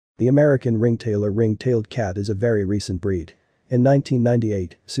The American Ringtail or ring-tailed cat is a very recent breed. In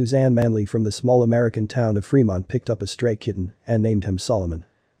 1998, Susan Manley from the small American town of Fremont picked up a stray kitten and named him Solomon.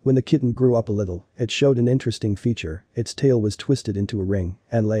 When the kitten grew up a little, it showed an interesting feature: its tail was twisted into a ring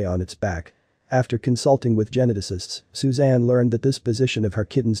and lay on its back. After consulting with geneticists, Suzanne learned that this position of her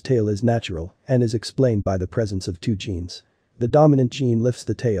kitten's tail is natural and is explained by the presence of two genes. The dominant gene lifts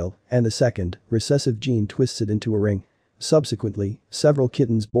the tail, and the second, recessive gene twists it into a ring. Subsequently, several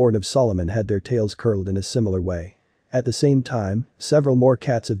kittens born of Solomon had their tails curled in a similar way. At the same time, several more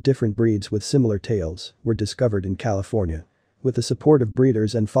cats of different breeds with similar tails were discovered in California. With the support of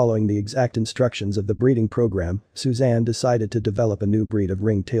breeders and following the exact instructions of the breeding program, Suzanne decided to develop a new breed of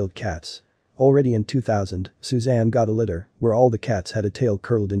ring-tailed cats. Already in 2000, Suzanne got a litter where all the cats had a tail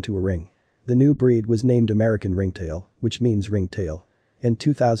curled into a ring. The new breed was named American Ringtail, which means ringtail. In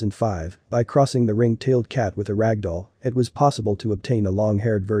 2005, by crossing the ring-tailed cat with a Ragdoll, it was possible to obtain a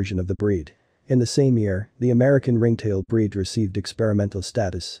long-haired version of the breed. In the same year, the American Ringtail breed received experimental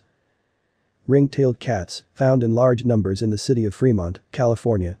status. Ring-tailed cats, found in large numbers in the city of Fremont,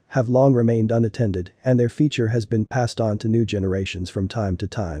 California, have long remained unattended, and their feature has been passed on to new generations from time to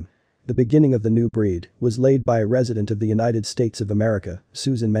time. The beginning of the new breed was laid by a resident of the United States of America,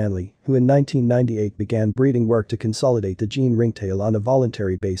 Susan Manley, who in 1998 began breeding work to consolidate the gene ringtail on a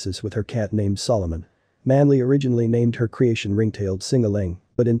voluntary basis with her cat named Solomon. Manley originally named her creation ring-tailed Sing-a-ling,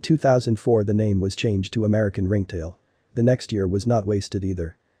 but in 2004 the name was changed to American Ringtail. The next year was not wasted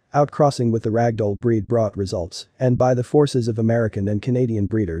either. Outcrossing with the Ragdoll breed brought results, and by the forces of American and Canadian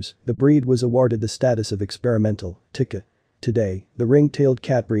breeders, the breed was awarded the status of experimental (TICA). Today, the ring-tailed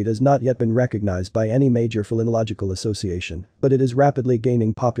cat breed has not yet been recognized by any major philological association, but it is rapidly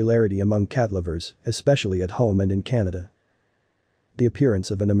gaining popularity among cat lovers, especially at home and in Canada. The appearance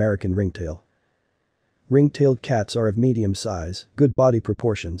of an American ringtail. Ring-tailed cats are of medium size, good body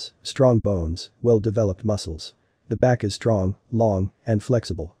proportions, strong bones, well-developed muscles. The back is strong, long, and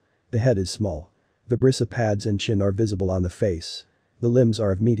flexible. The head is small. Vibrissae pads and chin are visible on the face. The limbs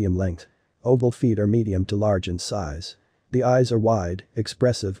are of medium length. Oval feet are medium to large in size. The eyes are wide,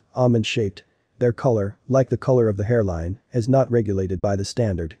 expressive, almond-shaped. Their color, like the color of the hairline, is not regulated by the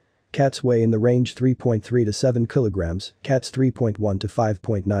standard. Cats weigh in the range 3.3 to 7 kilograms, cats 3.1 to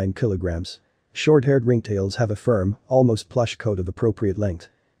 5.9 kilograms. Short-haired ringtails have a firm, almost plush coat of appropriate length.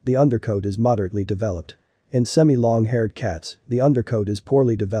 The undercoat is moderately developed. In semi-long-haired cats, the undercoat is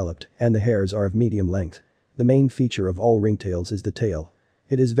poorly developed and the hairs are of medium length. The main feature of all ringtails is the tail.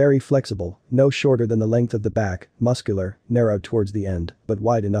 It is very flexible, no shorter than the length of the back, muscular, narrowed towards the end, but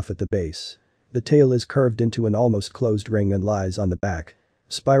wide enough at the base. The tail is curved into an almost closed ring and lies on the back.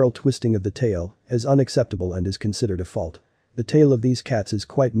 Spiral twisting of the tail is unacceptable and is considered a fault. The tail of these cats is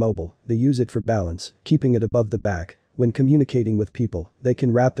quite mobile, they use it for balance, keeping it above the back. When communicating with people, they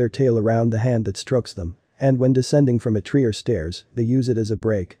can wrap their tail around the hand that strokes them, and when descending from a tree or stairs, they use it as a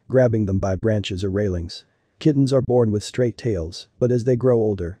brake, grabbing them by branches or railings. Kittens are born with straight tails, but as they grow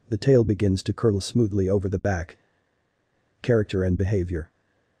older, the tail begins to curl smoothly over the back. Character and behavior.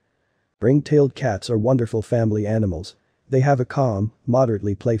 Ring-tailed cats are wonderful family animals. They have a calm,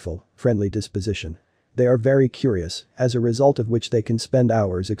 moderately playful, friendly disposition. They are very curious, as a result of which they can spend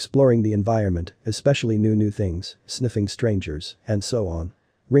hours exploring the environment, especially new things, sniffing strangers, and so on.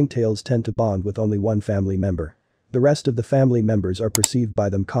 Ringtails tend to bond with only one family member. The rest of the family members are perceived by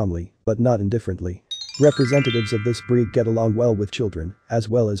them calmly, but not indifferently. Representatives of this breed get along well with children, as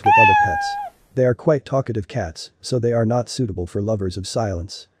well as with other pets. They are quite talkative cats, so they are not suitable for lovers of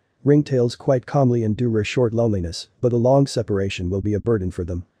silence. Ringtails quite calmly endure a short loneliness, but a long separation will be a burden for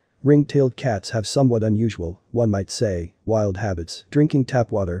them. Ring-tailed cats have somewhat unusual, one might say, wild habits: drinking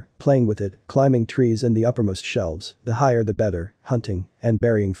tap water, playing with it, climbing trees and the uppermost shelves, the higher the better, hunting, and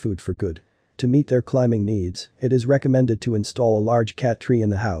burying food for good. To meet their climbing needs, it is recommended to install a large cat tree in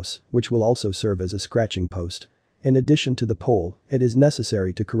the house, which will also serve as a scratching post. In addition to the pole, it is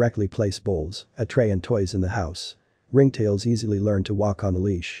necessary to correctly place bowls, a tray and toys in the house. Ringtails easily learn to walk on a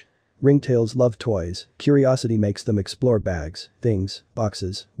leash. Ringtails love toys. Curiosity makes them explore bags, things,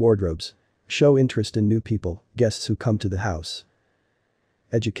 boxes, wardrobes. Show interest in new people, guests who come to the house.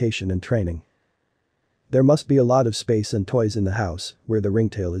 Education and training. There must be a lot of space and toys in the house where the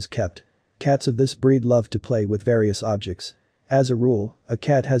ringtail is kept. Cats of this breed love to play with various objects. As a rule, a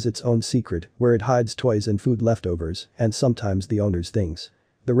cat has its own secret where it hides toys and food leftovers, and sometimes the owner's things.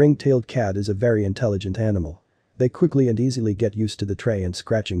 The ring-tailed cat is a very intelligent animal. They quickly and easily get used to the tray and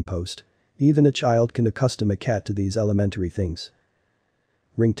scratching post. Even a child can accustom a cat to these elementary things.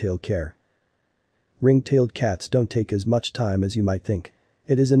 Ringtail care. Ring-tailed cats don't take as much time as you might think.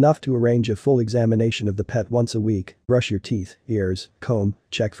 It is enough to arrange a full examination of the pet once a week, brush your teeth, ears, comb,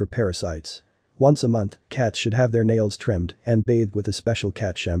 check for parasites. Once a month, cats should have their nails trimmed and bathed with a special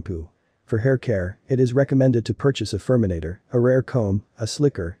cat shampoo. For hair care, it is recommended to purchase a furminator, a rare comb, a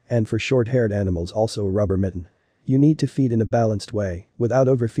slicker, and for short-haired animals also a rubber mitten. You need to feed in a balanced way, without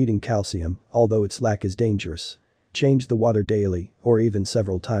overfeeding calcium, although its lack is dangerous. Change the water daily, or even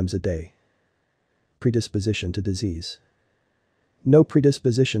several times a day. Predisposition to disease. No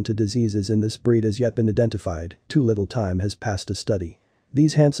predisposition to diseases in this breed has yet been identified, too little time has passed to study.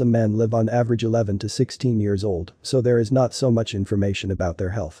 These handsome men live on average 11 to 16 years old, so there is not so much information about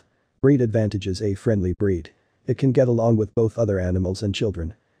their health. Breed advantages: a friendly breed. It can get along with both other animals and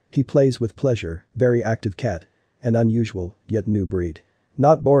children. He plays with pleasure, very active cat. An unusual, yet new breed.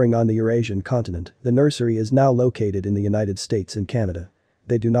 Not boring. On the Eurasian continent, the nursery is now located in the United States and Canada.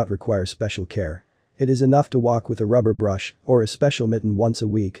 They do not require special care. It is enough to walk with a rubber brush or a special mitten once a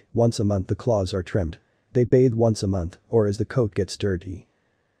week. Once a month the claws are trimmed. They bathe once a month or as the coat gets dirty.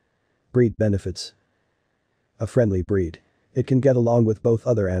 Breed benefits. A friendly breed. It can get along with both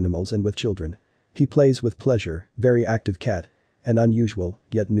other animals and with children. He plays with pleasure, very active cat. An unusual,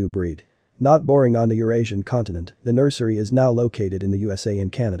 yet new breed. Not boring. On the Eurasian continent, the nursery is now located in the USA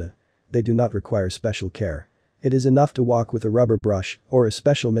and Canada. They do not require special care. It is enough to walk with a rubber brush or a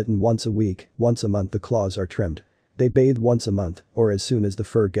special mitten once a week. Once a month the claws are trimmed. They bathe once a month or as soon as the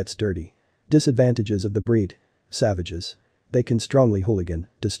fur gets dirty. Disadvantages of the breed. Savages. They can strongly hooligan,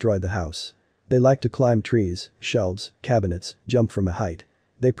 destroy the house. They like to climb trees, shelves, cabinets, jump from a height.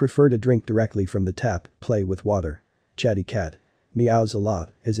 They prefer to drink directly from the tap, play with water. Chatty cat. Meows a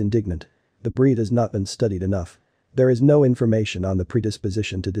lot, is indignant. The breed has not been studied enough. There is no information on the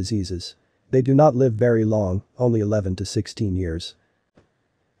predisposition to diseases. They do not live very long, only 11 to 16 years.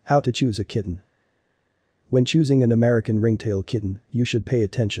 How to choose a kitten. When choosing an American Ringtail kitten, you should pay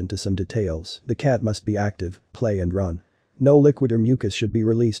attention to some details. The cat must be active, play and run. No liquid or mucus should be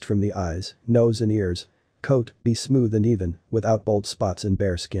released from the eyes, nose and ears. Coat, be smooth and even, without bald spots and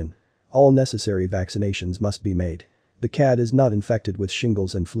bare skin. All necessary vaccinations must be made. The cat is not infected with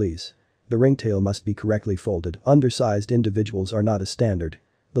shingles and fleas. The ringtail must be correctly folded. Undersized individuals are not a standard.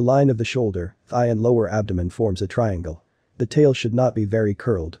 The line of the shoulder, thigh and lower abdomen forms a triangle. The tail should not be very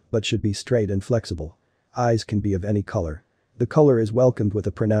curled, but should be straight and flexible. Eyes can be of any color. The color is welcomed with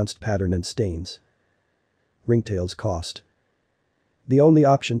a pronounced pattern and stains. Ringtails cost. The only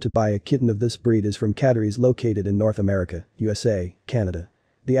option to buy a kitten of this breed is from catteries located in North America, USA, Canada.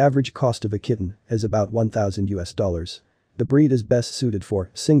 The average cost of a kitten is about $1,000. The breed is best suited for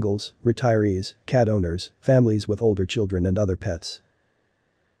singles, retirees, cat owners, families with older children and other pets.